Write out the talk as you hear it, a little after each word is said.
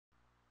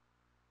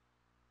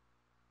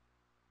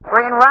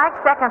We're in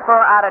Reich's second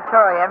floor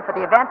auditorium for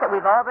the event that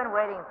we've all been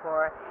waiting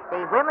for,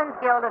 the Women's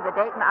Guild of the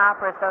Dayton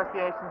Opera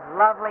Association's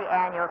lovely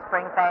annual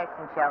spring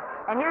fashion show.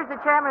 And here's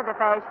the chairman of the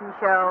fashion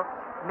show,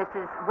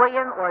 Mrs.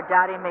 William or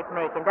Dottie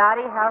McMaken.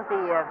 Dottie, how's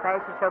the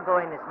fashion show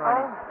going this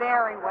morning? Oh,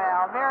 very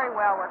well, very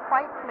well. We're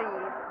quite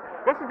pleased.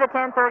 This is the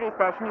 10:30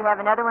 session. You have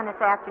another one this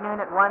afternoon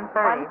at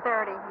 1:30.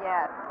 1:30,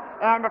 yes.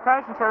 And the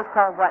fashion show's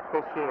called what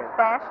this year?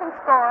 Fashion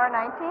Score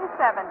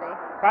 1970.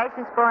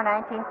 Fashion Score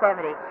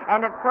 1970.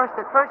 And, of course,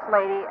 the First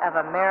Lady of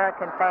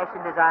American fashion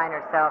design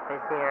herself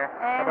is here,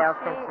 And Adele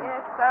she Simpson.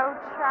 is so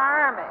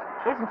charming.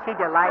 Isn't she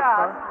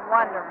delightful? Just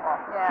wonderful,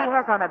 yes. She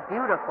has on a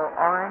beautiful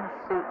orange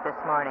suit this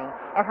morning,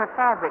 and her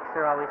fabrics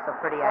are always so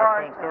pretty,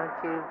 I think, don't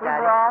you, We Dottie?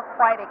 were all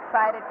quite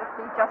excited to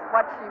see just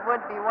what she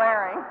would be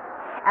wearing.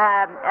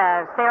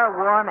 Sarah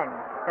Warman,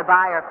 the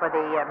buyer for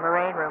the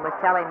Moraine Room, was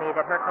telling me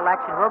that her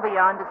collection will be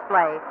on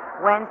display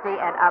Wednesday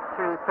and up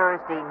through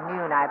Thursday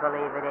noon, I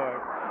believe it is.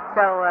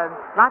 So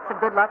lots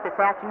of good luck this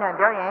afternoon. I'm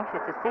very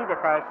anxious to see the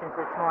fashions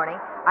this morning.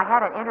 I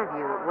had an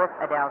interview with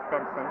Adele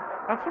Simpson,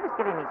 and she was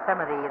giving me some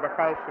of the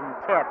fashion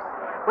tips.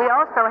 We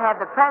also have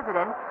the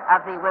president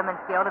of the Women's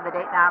Guild of the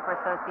Dayton Opera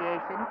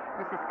Association,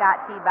 Mrs.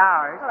 Scott T.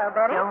 Bowers. Hello,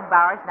 Betty. Joan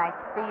Bowers, nice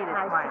to see you this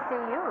morning. Nice to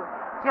see you.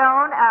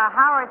 Joan,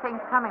 how are things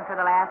coming for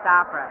the last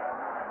opera?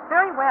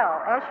 Very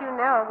well. As you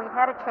know, we've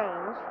had a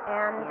change,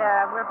 and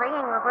we're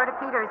bringing Roberta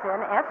Peters in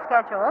as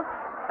scheduled,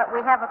 but we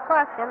have a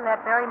plus in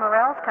that Barry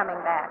Morell's coming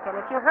back. And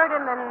if you heard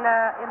him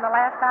in the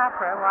last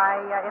opera,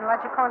 why, in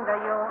La Gioconda,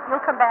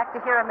 you'll come back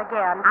to hear him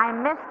again. I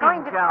missed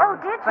him, Joan. Oh,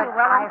 did you? But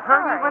Well, I I'm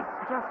heard sorry. he was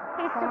just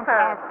He's fantastic.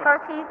 superb. Of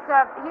course,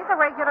 he's a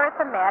regular at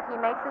the Met. He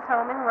makes his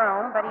home in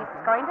Rome, but he's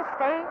going to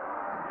stay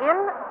in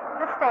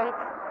the States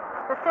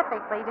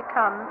specifically to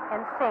come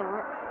and sing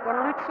in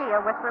Lucia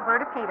with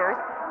Roberta Peters.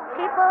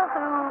 People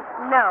who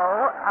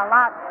know a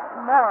lot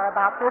more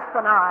about this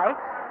than I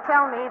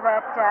tell me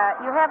that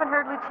you haven't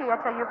heard Lucia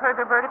till you've heard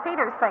Roberta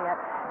Peters sing it.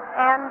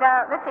 And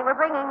let's see, we're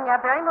bringing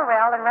Barry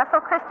Morell and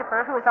Russell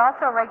Christopher, who is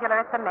also a regular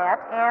at the Met,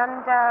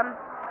 and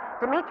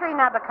Dmitry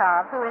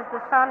Nabokov, who is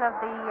the son of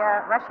the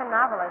Russian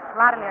novelist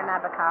Vladimir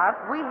Nabokov.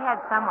 We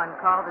had someone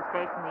call the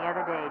station the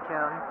other day,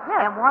 Joan,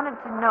 Yes. and wanted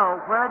to know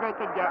where they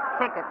could get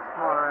tickets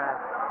for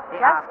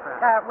the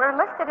opera. We're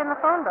listed in the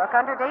phone book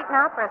under Dayton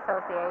Opera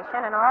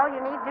Association, and all you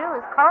need to do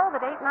is call the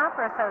Dayton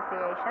Opera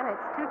Association.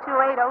 It's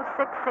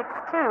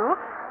 228-0662.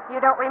 You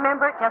don't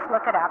remember it, just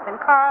look it up and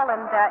call,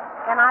 and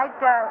I'd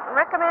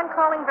recommend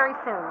calling very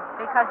soon,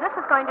 because this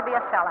is going to be a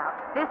sellout.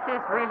 This is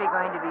really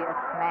going to be a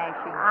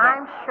smashing hit.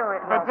 I'm sure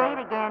it will The date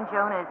again,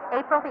 Joan, is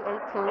April the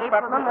 18th April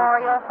at the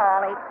Memorial 18th.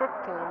 Hall,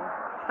 8:15.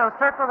 So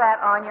circle that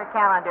on your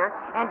calendar.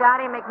 And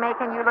Dottie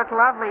McMaken, you look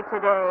lovely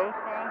today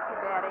Thank you,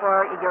 Betty.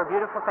 for your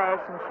beautiful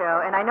fashion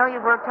show. And I know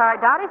you've worked hard.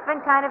 Dottie's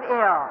been kind of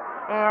ill,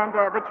 and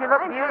but you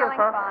look I'm beautiful.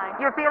 feeling fine.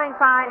 You're feeling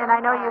fine, and I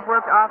know Feeling you've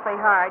worked awfully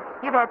hard.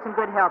 You've had some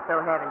good help,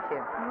 though, haven't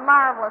you?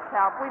 Marvelous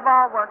help. We've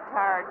all worked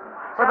hard.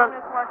 Well, Joan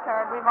has worked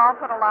hard. We've all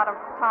put a lot of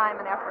time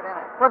and effort in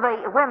it. Well, the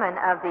women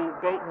of the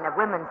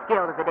Women's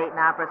Guild of the Dayton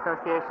Opera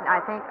Association, I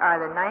think, are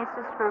the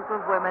nicest group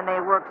of women. They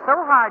work so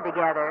hard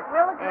together.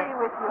 We'll agree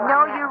with you.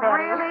 No, on that, you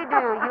Betty. really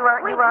do. You are.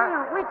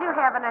 We do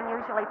have an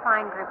unusually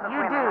fine group of You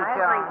women. do, I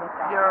Joan. agree with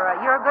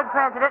that. You're a good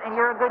president, and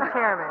you're a good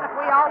chairman.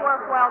 We all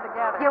work well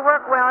together. You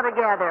work well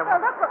together. Well,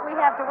 look what we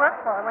have to work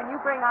for. When you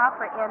bring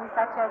opera in,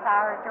 such as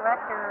our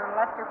director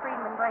Lester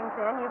Friedman brings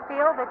in, you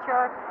feel that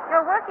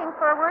you're working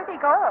for a worthy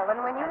goal. And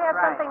when you have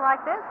right. something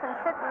like this and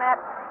sit in that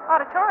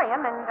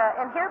auditorium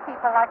and hear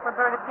people like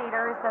Roberta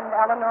Peters and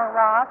Eleanor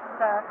Ross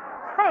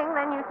sing,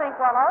 then you think,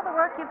 well, all the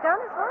work you've done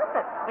is worth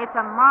it. It's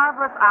a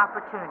marvelous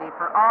opportunity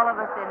for all of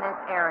us in this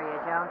area,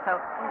 Joan.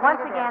 So once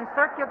it again,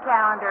 circle your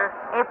calendar,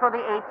 April the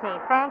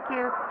 18th. Thank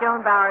you,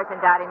 Joan Bowers and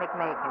Dottie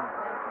McMaken.